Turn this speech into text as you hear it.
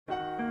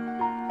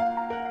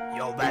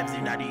Yo, Vibz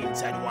in the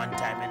inside one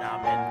time, you know,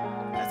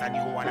 man. That's a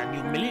new one, a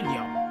new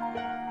millennium.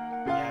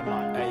 Yeah,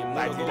 man. Hey,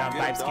 Vibz and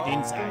Vibz get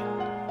inside.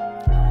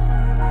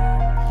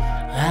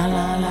 La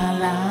la la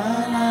la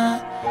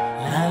la,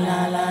 la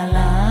la la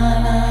la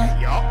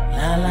la,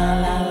 la la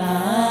la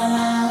la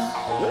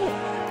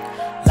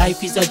la.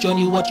 Life is a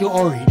journey, what you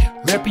hurry?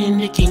 Rapping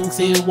the king,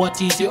 say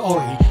what is your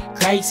hurry?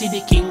 Christ see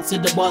the king, say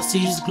the boss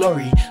is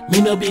glory. Me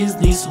no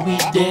business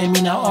with them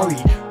in a hurry.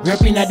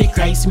 Rapping at the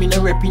Christ, me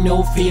no rapping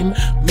no fame.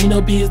 Me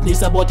no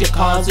business about your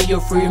cars or your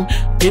frame.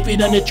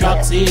 David on the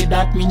track say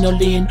that me no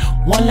lane.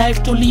 One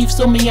life to live,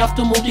 so me have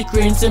to move the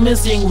crane. Say me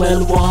sing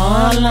well,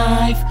 one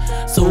life,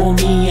 so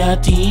me a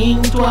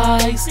think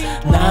twice.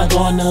 Not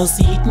gonna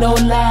see it no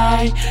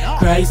lie.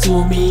 Christ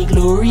who me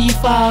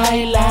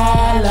glorify,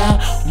 la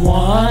la.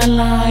 One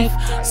life,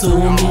 so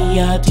me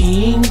a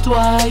think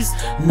twice.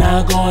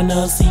 Not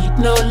gonna see it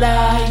no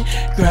lie.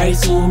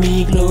 Christ who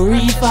me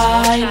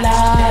glorify,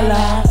 la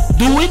la.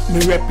 Do it, me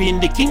rapping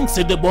the king,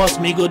 say the boss,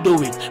 me go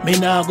do it. Me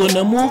not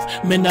gonna move,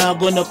 me not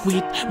gonna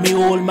quit. Me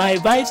hold my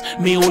vibes,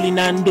 me hold in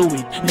and do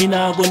it. Me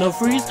not gonna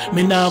freeze,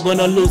 me not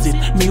gonna lose it.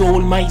 Me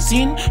hold my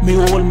sin, me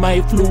hold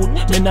my flute.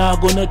 Me not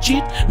gonna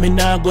cheat, me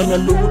not gonna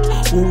loot.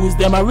 Who is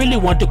them I really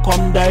want to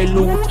come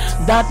dilute?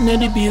 That not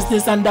the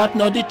business and that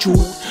not the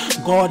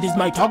truth. God is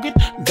my target,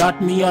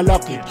 that me a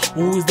lock it.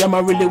 Who is them I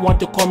really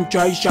want to come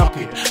try shock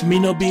it? Me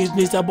no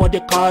business about the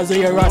cars or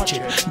your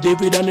ratchet.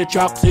 David on the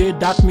track say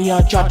that me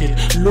a chat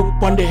it. Look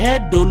on the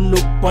head, don't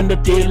look on the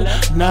tail.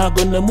 Not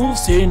gonna move,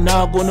 say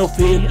not gonna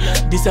fail.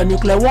 This a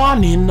nuclear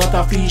warning, not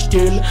a fish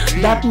tail.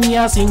 That me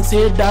a sing,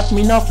 say that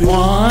me not feel.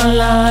 One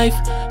life,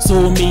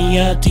 so me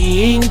a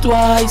think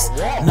twice.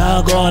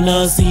 Not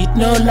gonna see it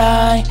no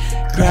lie.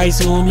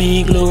 Christ who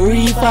me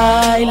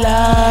glorify,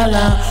 la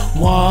la.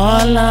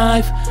 One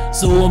life,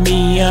 so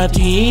me a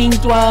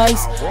think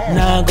twice.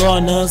 Not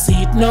gonna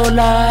see it no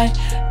lie.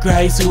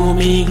 Christ who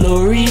me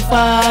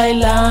glorify,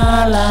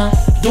 la la.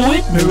 Do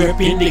it, me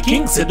rapping the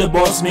king, say the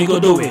boss, me go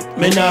do it.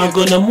 Me not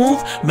gonna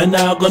move, me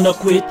not gonna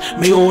quit.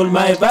 Me hold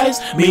my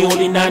vibes, me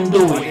hold in and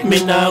do it.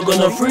 Me not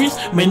gonna freeze,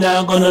 me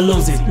not gonna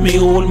lose it. Me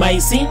hold my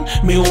sin,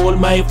 me hold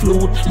my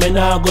flute. Me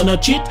not gonna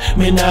cheat,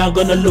 me not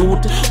gonna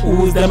loot.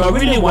 Who's them I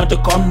really want to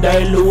come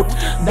dilute?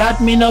 That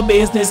me no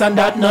business and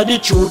that not the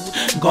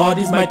truth. God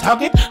is my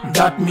target,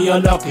 that me a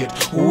lock it.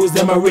 Who's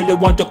them I really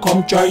want to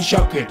come try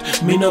shock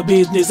it? Me no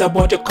business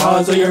about your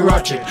cars or your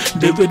ratchet.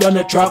 David on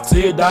the track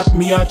say that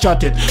me a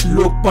chat it.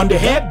 Look on the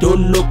head,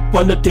 don't look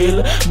on the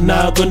tail.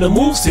 Not gonna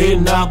move, say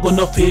not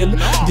gonna fail.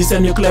 This a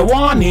nuclear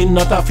warning,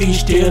 not a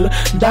fish tail.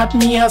 That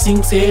me a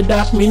sing, say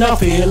that me not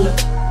fail.